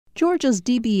Georgia's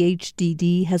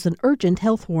DBHDD has an urgent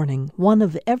health warning. 1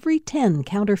 of every 10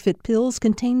 counterfeit pills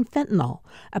contain fentanyl,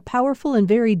 a powerful and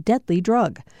very deadly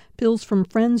drug. Pills from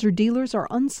friends or dealers are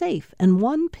unsafe, and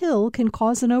 1 pill can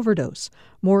cause an overdose.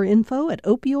 More info at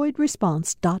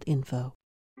opioidresponse.info.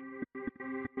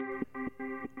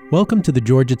 Welcome to the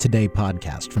Georgia Today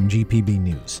podcast from GPB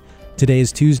News. Today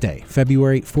is Tuesday,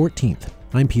 February 14th.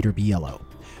 I'm Peter Biello.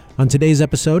 On today's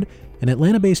episode, an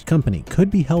Atlanta-based company could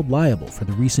be held liable for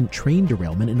the recent train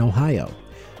derailment in Ohio.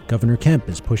 Governor Kemp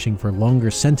is pushing for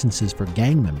longer sentences for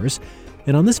gang members.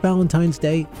 And on this Valentine's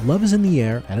Day, love is in the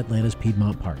air at Atlanta's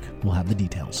Piedmont Park. We'll have the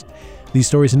details. These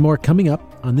stories and more coming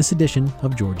up on this edition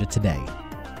of Georgia Today.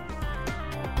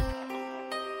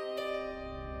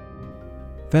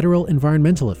 Federal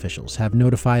environmental officials have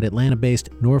notified Atlanta-based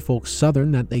Norfolk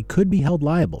Southern that they could be held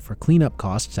liable for cleanup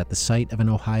costs at the site of an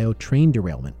Ohio train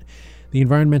derailment. The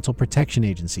Environmental Protection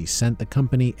Agency sent the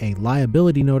company a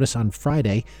liability notice on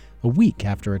Friday, a week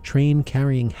after a train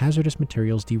carrying hazardous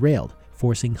materials derailed,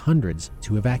 forcing hundreds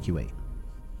to evacuate.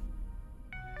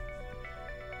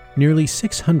 Nearly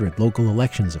 600 local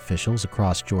elections officials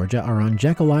across Georgia are on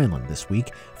Jekyll Island this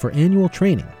week for annual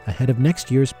training ahead of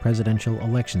next year's presidential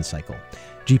election cycle.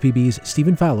 GPB's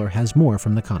Stephen Fowler has more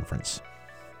from the conference.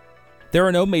 There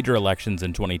are no major elections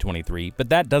in 2023, but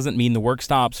that doesn't mean the work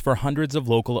stops for hundreds of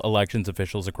local elections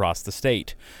officials across the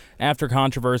state. After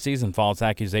controversies and false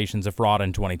accusations of fraud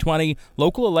in 2020,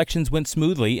 local elections went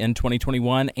smoothly in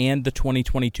 2021 and the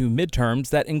 2022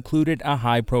 midterms that included a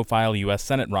high-profile U.S.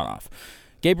 Senate runoff.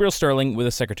 Gabriel Sterling with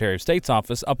the Secretary of State's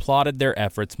office applauded their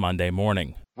efforts Monday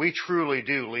morning. We truly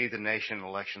do lead the nation in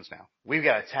elections now. We've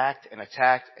got attacked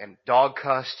and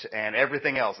dog-cussed and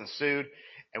everything else and sued.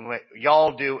 And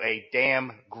y'all do a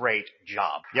damn great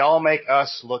job. Y'all make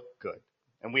us look good,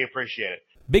 and we appreciate it.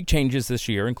 Big changes this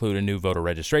year include a new voter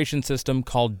registration system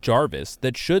called Jarvis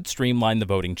that should streamline the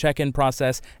voting check-in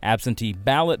process, absentee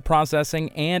ballot processing,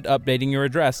 and updating your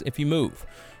address if you move.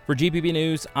 For GPB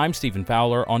News, I'm Stephen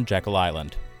Fowler on Jekyll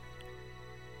Island.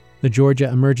 The Georgia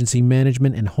Emergency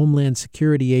Management and Homeland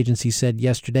Security Agency said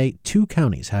yesterday 2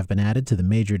 counties have been added to the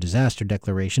major disaster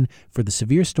declaration for the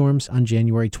severe storms on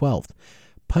January 12th.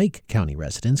 Pike County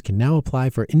residents can now apply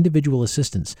for individual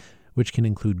assistance, which can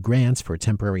include grants for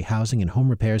temporary housing and home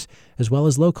repairs, as well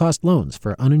as low-cost loans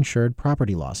for uninsured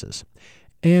property losses.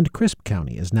 And Crisp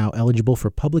County is now eligible for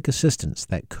public assistance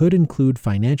that could include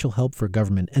financial help for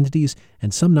government entities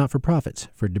and some not-for-profits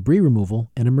for debris removal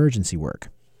and emergency work.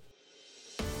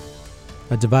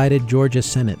 A divided Georgia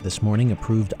Senate this morning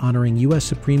approved honoring U.S.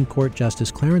 Supreme Court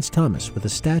Justice Clarence Thomas with a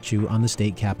statue on the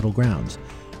state capitol grounds.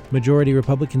 Majority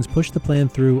Republicans pushed the plan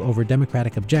through over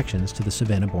Democratic objections to the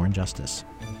Savannah-born justice.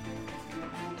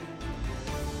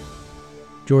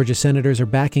 Georgia senators are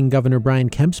backing Governor Brian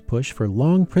Kemp's push for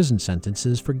long prison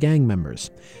sentences for gang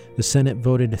members. The Senate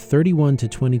voted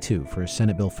 31-22 for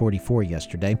Senate Bill 44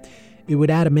 yesterday. It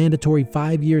would add a mandatory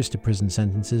 5 years to prison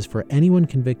sentences for anyone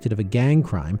convicted of a gang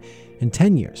crime and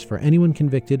 10 years for anyone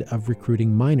convicted of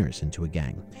recruiting minors into a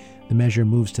gang. The measure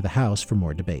moves to the House for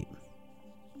more debate.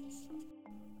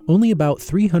 Only about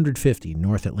 350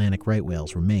 North Atlantic right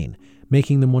whales remain,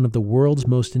 making them one of the world's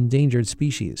most endangered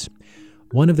species.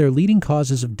 One of their leading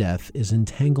causes of death is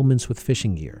entanglements with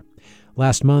fishing gear.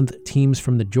 Last month, teams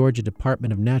from the Georgia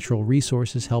Department of Natural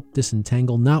Resources helped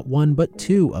disentangle not 1 but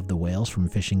 2 of the whales from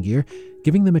fishing gear,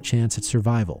 giving them a chance at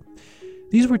survival.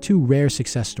 These were 2 rare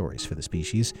success stories for the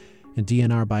species, and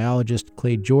DNR biologist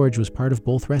Clay George was part of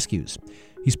both rescues.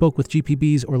 He spoke with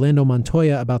GPB's Orlando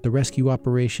Montoya about the rescue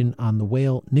operation on the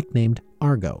whale nicknamed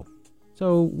Argo.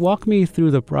 So walk me through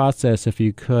the process, if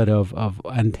you could, of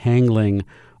untangling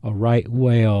a right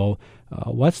whale.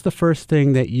 What's the first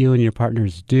thing that you and your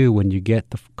partners do when you get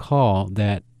the call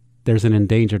that there's an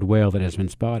endangered whale that has been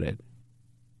spotted?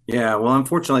 Yeah, well,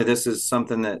 unfortunately, this is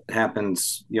something that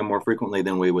happens more frequently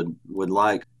than we would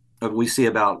like. We see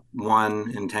about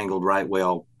 1 entangled right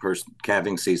whale per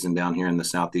calving season down here in the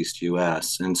southeast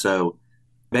U.S. And so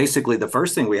basically the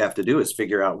first thing we have to do is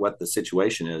figure out what the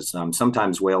situation is.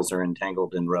 Sometimes whales are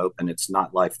entangled in rope and it's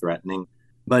not life-threatening,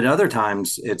 but other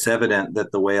times it's evident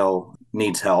that the whale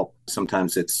needs help.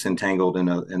 Sometimes it's entangled in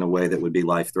a way that would be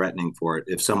life-threatening for it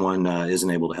if someone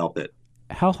isn't able to help it.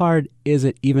 How hard is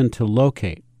it even to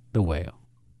locate the whale?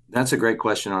 That's a great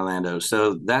question, Orlando.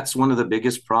 So that's one of the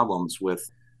biggest problems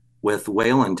with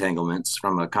whale entanglements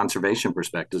from a conservation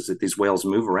perspective is that these whales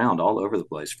move around all over the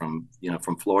place from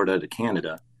Florida to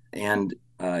Canada. And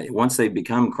once they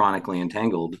become chronically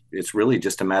entangled, it's really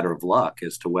just a matter of luck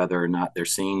as to whether or not they're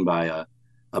seen by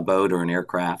a boat or an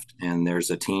aircraft, and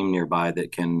there's a team nearby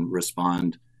that can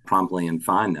respond promptly and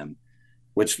find them.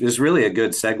 which is really a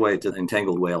good segue to the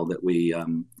entangled whale that we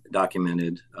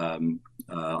documented on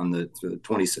the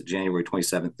January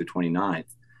 27th through 29th.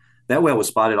 That whale was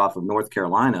spotted off of North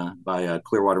Carolina by a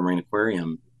Clearwater Marine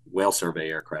Aquarium whale survey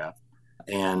aircraft.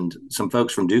 And some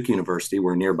folks from Duke University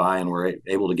were nearby and were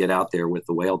able to get out there with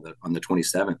the whale on the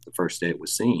 27th, the first day it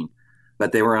was seen.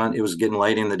 But it was getting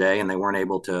late in the day and they weren't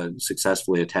able to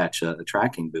successfully attach a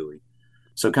tracking buoy.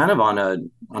 So kind of on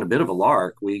a bit of a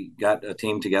lark, we got a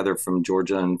team together from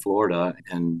Georgia and Florida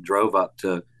and drove up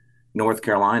to North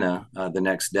Carolina the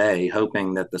next day,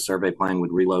 hoping that the survey plane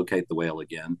would relocate the whale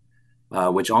again,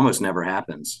 which almost never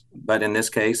happens. But in this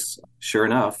case, sure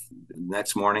enough,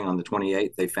 next morning on the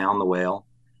 28th, they found the whale.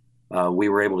 We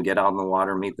were able to get out in the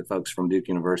water, meet the folks from Duke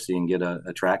University, and get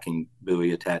a tracking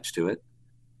buoy attached to it.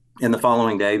 And the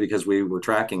following day, because we were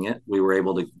tracking it, we were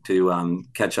able to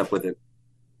catch up with it.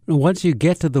 Once you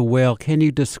get to the whale, can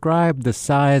you describe the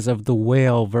size of the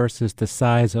whale versus the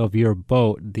size of your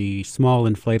boat, the small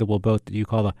inflatable boat that you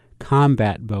call a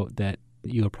combat boat that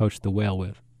you approached the whale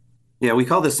with? Yeah, we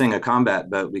call this thing a combat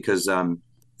boat because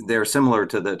they're similar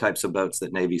to the types of boats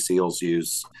that Navy SEALs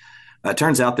use. It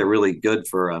turns out they're really good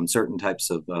for certain types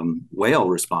of whale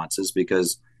responses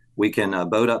because we can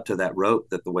boat up to that rope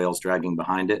that the whale's dragging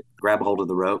behind it, grab a hold of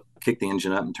the rope, kick the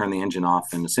engine up and turn the engine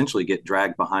off, and essentially get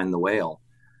dragged behind the whale.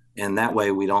 And that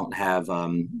way we don't have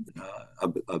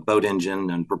a boat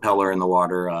engine and propeller in the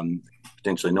water,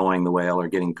 potentially annoying the whale or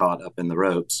getting caught up in the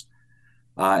ropes.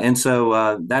 And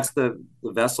so that's the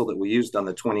vessel that we used on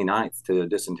the 29th to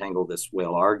disentangle this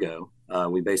whale Argo.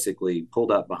 We basically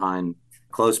pulled up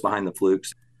close behind the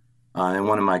flukes. And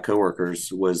one of my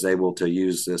coworkers was able to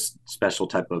use this special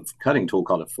type of cutting tool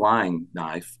called a flying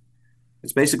knife.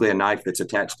 It's basically a knife that's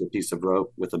attached to a piece of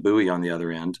rope with a buoy on the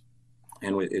other end.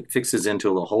 And it fixes into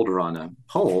a little holder on a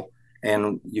pole,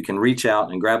 and you can reach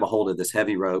out and grab a hold of this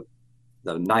heavy rope.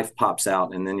 The knife pops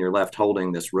out, and then you're left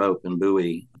holding this rope and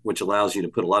buoy, which allows you to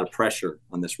put a lot of pressure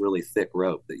on this really thick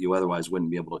rope that you otherwise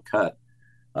wouldn't be able to cut.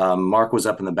 Mark was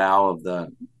up in the bow of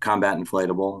the combat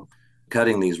inflatable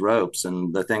cutting these ropes,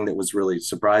 and the thing that was really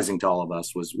surprising to all of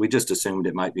us was we just assumed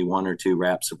it might be one or two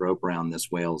wraps of rope around this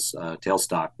whale's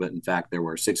tailstock, but in fact there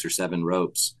were 6 or 7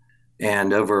 ropes.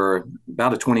 And over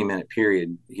about a 20-minute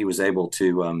period, he was able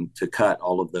to cut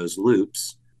all of those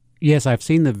loops. Yes, I've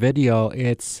seen the video.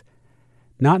 It's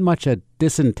not much a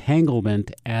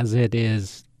disentanglement as it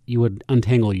is you would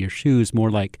untangle your shoes, more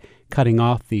like cutting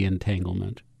off the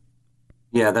entanglement.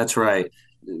 Yeah, that's right.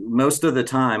 Most of the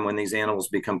time when these animals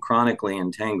become chronically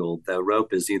entangled, the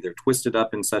rope is either twisted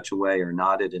up in such a way or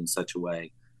knotted in such a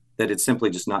way that it's simply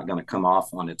just not going to come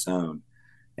off on its own.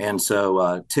 And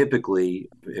so typically,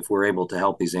 if we're able to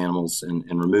help these animals and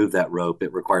remove that rope,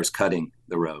 it requires cutting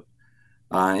the rope.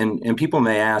 And people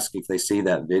may ask if they see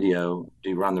that video, do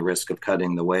you run the risk of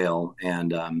cutting the whale?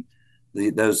 And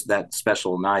that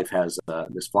special knife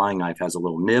this flying knife has a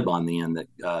little nib on the end that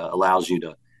allows you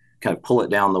to kind of pull it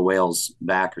down the whale's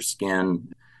back or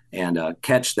skin and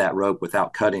catch that rope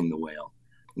without cutting the whale.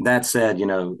 That said,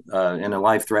 in a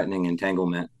life-threatening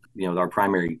entanglement, our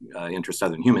primary interest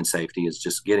other than human safety is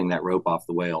just getting that rope off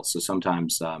the whale. So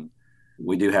sometimes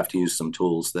we do have to use some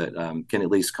tools that can at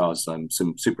least cause some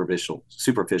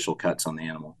superficial cuts on the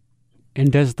animal.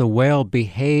 And does the whale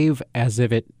behave as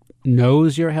if it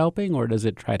knows you're helping, or does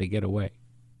it try to get away?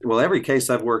 Well, every case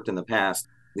I've worked in the past,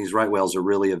 these right whales are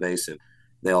really evasive.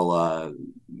 They'll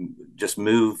just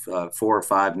move 4 or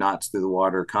 5 knots through the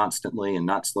water constantly and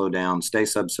not slow down, stay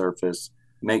subsurface,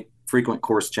 make frequent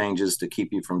course changes to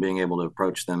keep you from being able to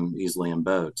approach them easily in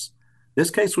boats.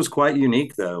 This case was quite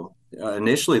unique, though.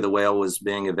 Initially, the whale was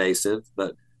being evasive,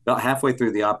 but about halfway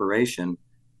through the operation,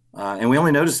 and we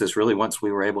only noticed this really once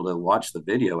we were able to watch the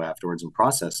video afterwards and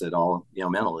process it all,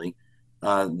 mentally,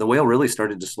 the whale really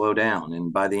started to slow down.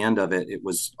 And by the end of it, it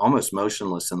was almost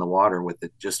motionless in the water with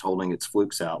it just holding its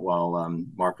flukes out while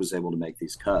Mark was able to make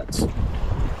these cuts.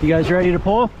 You guys ready to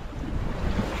pull?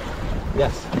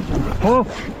 Yes. Pull.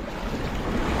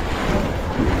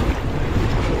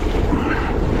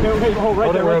 Okay, hold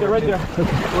right there.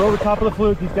 Okay. We're over top of the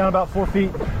fluke. He's down about 4 feet.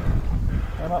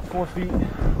 About 4 feet.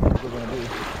 That's what we're gonna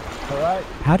do. All right.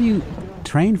 How do you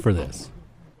train for this?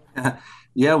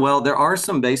 Yeah, well, there are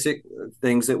some basic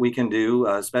things that we can do,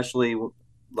 especially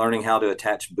learning how to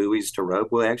attach buoys to rope.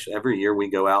 Well, actually, every year we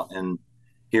go out and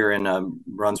here in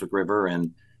Brunswick River,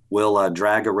 and we'll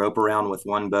drag a rope around with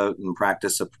one boat and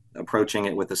practice approaching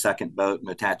it with a second boat and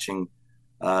attaching,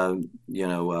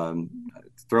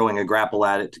 throwing a grapple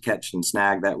at it to catch and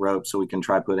snag that rope so we can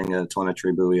try putting a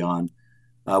telemetry buoy on.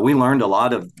 We learned a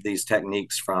lot of these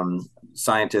techniques from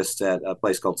scientists at a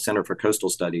place called Center for Coastal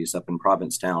Studies up in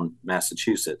Provincetown,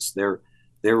 Massachusetts. They're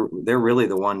they're really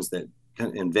the ones that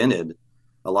invented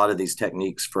a lot of these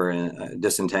techniques for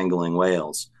disentangling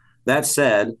whales. That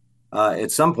said,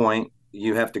 at some point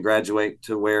you have to graduate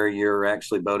to where you're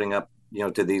actually boating up,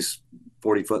 to these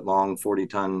 40-foot long,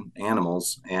 40-ton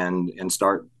animals and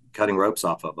start cutting ropes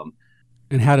off of them.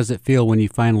 And how does it feel when you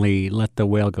finally let the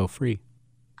whale go free?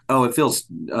 Oh, it feels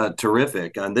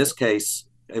terrific. In this case,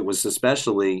 it was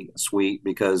especially sweet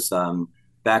because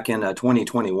back in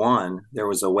 2021, there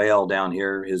was a whale down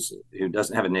here who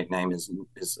doesn't have a nickname.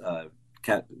 His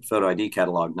photo ID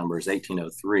catalog number is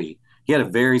 1803. He had a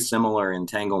very similar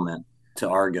entanglement to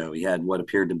Argo. He had what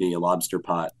appeared to be a lobster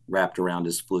pot wrapped around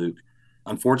his fluke.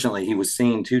 Unfortunately, he was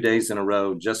seen 2 days in a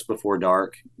row just before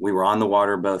dark. We were on the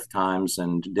water both times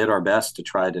and did our best to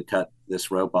try to cut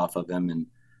this rope off of him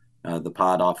and the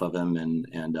pod off of him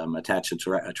and attach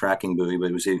a tracking buoy,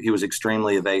 but he was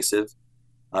extremely evasive.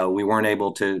 We weren't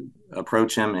able to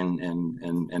approach him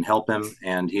and help him,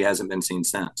 and he hasn't been seen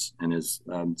since and is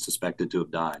suspected to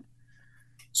have died.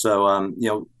 So,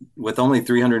 with only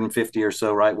 350 or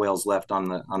so right whales left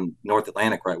on North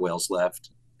Atlantic right whales left,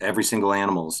 every single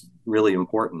animal is really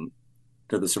important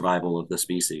to the survival of the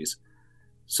species.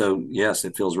 So, yes,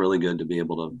 it feels really good to be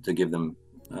able to give them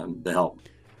the help.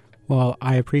 Well,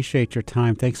 I appreciate your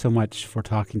time. Thanks so much for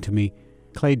talking to me.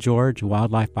 Clay George,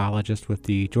 wildlife biologist with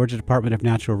the Georgia Department of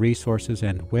Natural Resources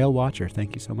and whale watcher.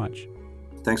 Thank you so much.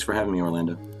 Thanks for having me,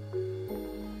 Orlando.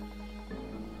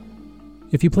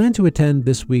 If you plan to attend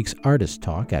this week's Artist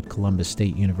Talk at Columbus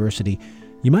State University,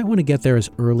 you might want to get there as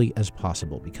early as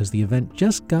possible because the event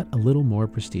just got a little more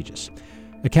prestigious.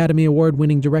 Academy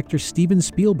Award-winning director Steven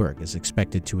Spielberg is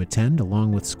expected to attend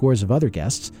along with scores of other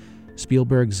guests.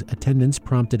 Spielberg's attendance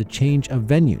prompted a change of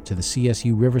venue to the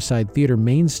CSU Riverside Theater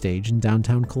main stage in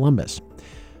downtown Columbus.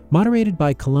 Moderated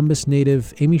by Columbus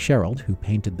native Amy Sherald, who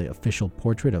painted the official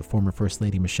portrait of former First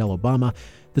Lady Michelle Obama,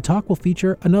 the talk will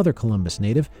feature another Columbus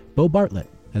native, Bo Bartlett,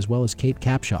 as well as Kate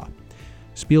Capshaw.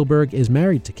 Spielberg is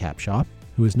married to Capshaw,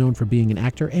 who is known for being an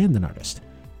actor and an artist.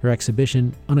 Her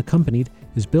exhibition, Unaccompanied,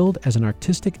 is billed as an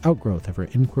artistic outgrowth of her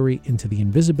inquiry into the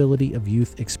invisibility of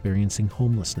youth experiencing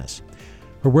homelessness.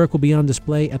 Her work will be on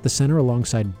display at the center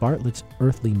alongside Bartlett's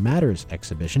Earthly Matters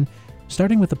exhibition,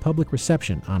 starting with a public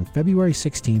reception on February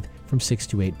 16th from 6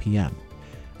 to 8 p.m.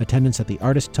 Attendance at the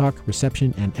Artist Talk,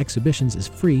 reception, and exhibitions is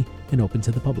free and open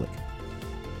to the public.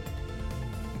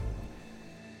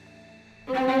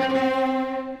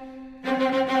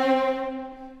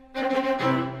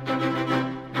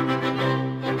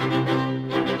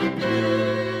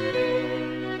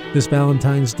 This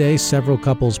Valentine's Day, several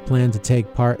couples plan to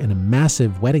take part in a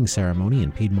massive wedding ceremony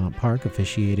in Piedmont Park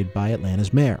officiated by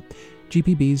Atlanta's mayor.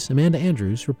 GPB's Amanda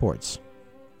Andrews reports.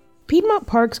 Piedmont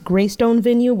Park's Greystone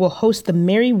venue will host the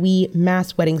Mary Wee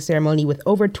mass wedding ceremony with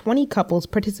over 20 couples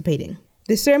participating.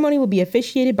 The ceremony will be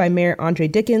officiated by Mayor Andre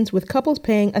Dickens, with couples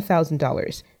paying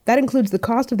 $1,000. That includes the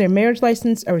cost of their marriage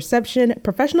license, a reception,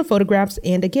 professional photographs,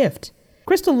 and a gift.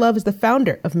 Crystal Love is the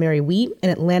founder of Mary Wee, an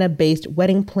Atlanta-based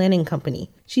wedding planning company.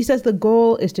 She says the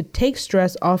goal is to take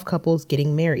stress off couples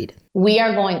getting married. We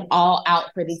are going all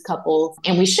out for these couples,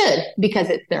 and we should, because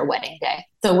it's their wedding day.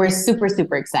 So we're super,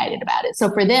 super excited about it.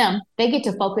 So for them, they get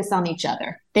to focus on each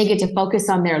other. They get to focus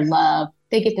on their love.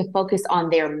 They get to focus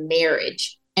on their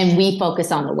marriage. And we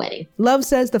focus on the wedding. Love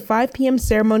says the 5 p.m.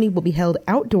 ceremony will be held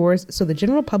outdoors, so the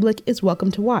general public is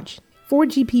welcome to watch. For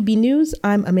GPB News,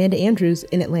 I'm Amanda Andrews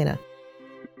in Atlanta.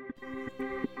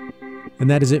 And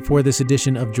that is it for this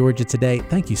edition of Georgia Today.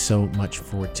 Thank you so much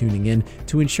for tuning in.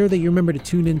 To ensure that you remember to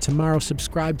tune in tomorrow,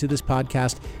 subscribe to this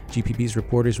podcast. GPB's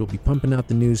reporters will be pumping out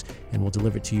the news and will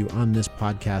deliver it to you on this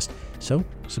podcast. So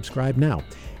subscribe now.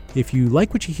 If you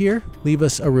like what you hear, leave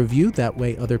us a review. That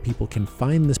way other people can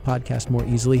find this podcast more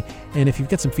easily. And if you've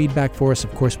got some feedback for us,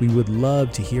 of course, we would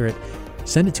love to hear it.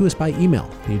 Send it to us by email.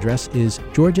 The address is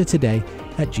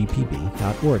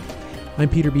georgiatoday@gpb.org. I'm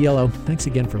Peter Biello. Thanks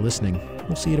again for listening.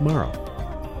 We'll see you tomorrow.